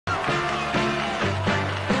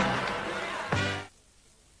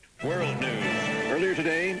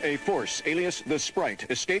Today, a force, alias the Sprite,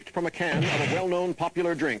 escaped from a can of a well-known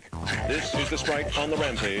popular drink. This is the Sprite on the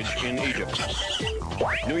rampage in Egypt.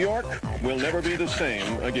 New York will never be the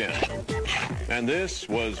same again. And this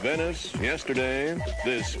was Venice yesterday.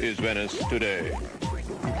 This is Venice today.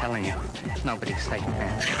 I'm telling you, nobody's safe,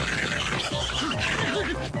 man.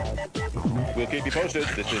 We'll keep you posted.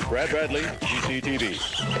 This is Brad Bradley, GCTV.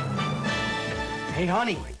 Hey,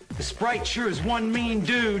 honey, the Sprite sure is one mean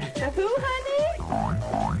dude. The who, honey?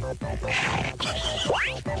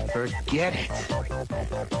 Forget it.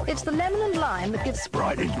 It's the lemon and lime that gives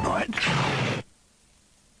Sprite is right.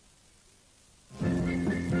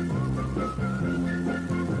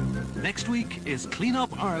 Next week is Clean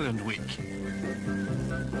Up Ireland Week.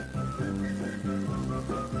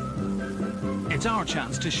 It's our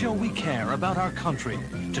chance to show we care about our country,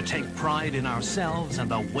 to take pride in ourselves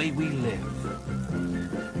and the way we live.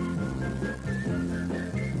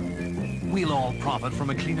 We'll all profit from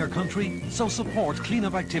a cleaner country, so support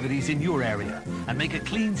clean-up activities in your area and make a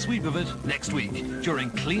clean sweep of it next week during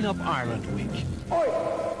Clean Up Ireland Week.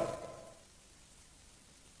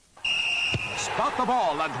 Spot the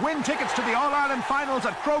ball and win tickets to the All-Ireland Finals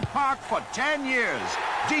at Croke Park for 10 years.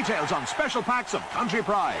 Details on special packs of Country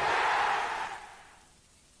Pride.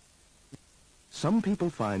 Some people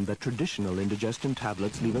find that traditional indigestion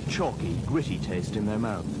tablets leave a chalky, gritty taste in their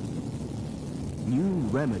mouth. New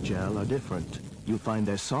Remegel are different. You'll find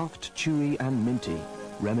they're soft, chewy, and minty.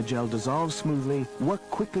 Remegel dissolves smoothly, work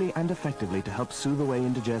quickly and effectively to help soothe away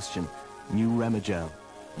indigestion. New Remegel.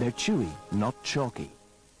 They're chewy, not chalky.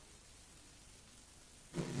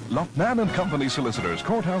 Loughnane Company Solicitors,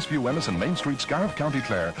 Courthouse View, Ennis and Main Street, Scariff, County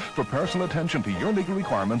Clare. For personal attention to your legal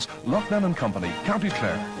requirements, Loughnane Company, County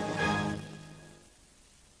Clare.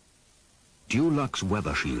 Dulux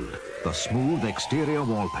Weather Shield, the smooth exterior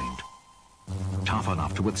wall paint. Tough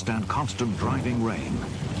enough to withstand constant driving rain.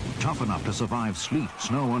 Tough enough to survive sleet,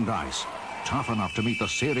 snow and ice. Tough enough to meet the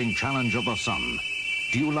searing challenge of the sun.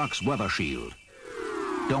 Dulux Weather Shield.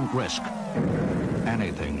 Don't risk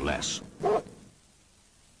anything less.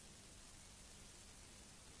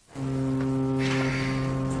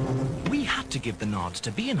 We had to give the nod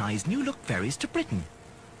to B&I's new look ferries to Britain.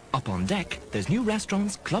 Up on deck, there's new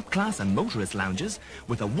restaurants, club class and motorist lounges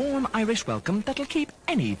with a warm Irish welcome that'll keep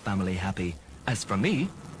any family happy. As for me,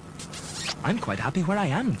 I'm quite happy where I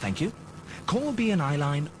am, thank you. Call B&I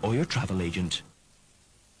Line or your travel agent.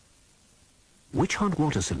 Which hot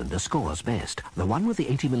water cylinder scores best? The one with the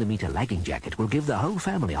 80mm lagging jacket will give the whole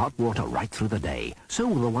family hot water right through the day. So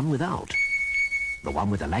will the one without. The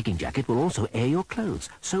one with the lagging jacket will also air your clothes.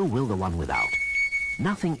 So will the one without.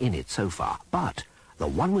 Nothing in it so far, but the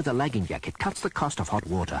one with the lagging jacket cuts the cost of hot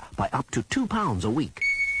water by up to £2 a week.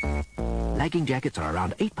 Lagging jackets are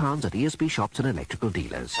around £8 at ESB shops and electrical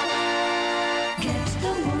dealers. Get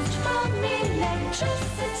the most from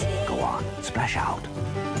electricity. Go on, splash out.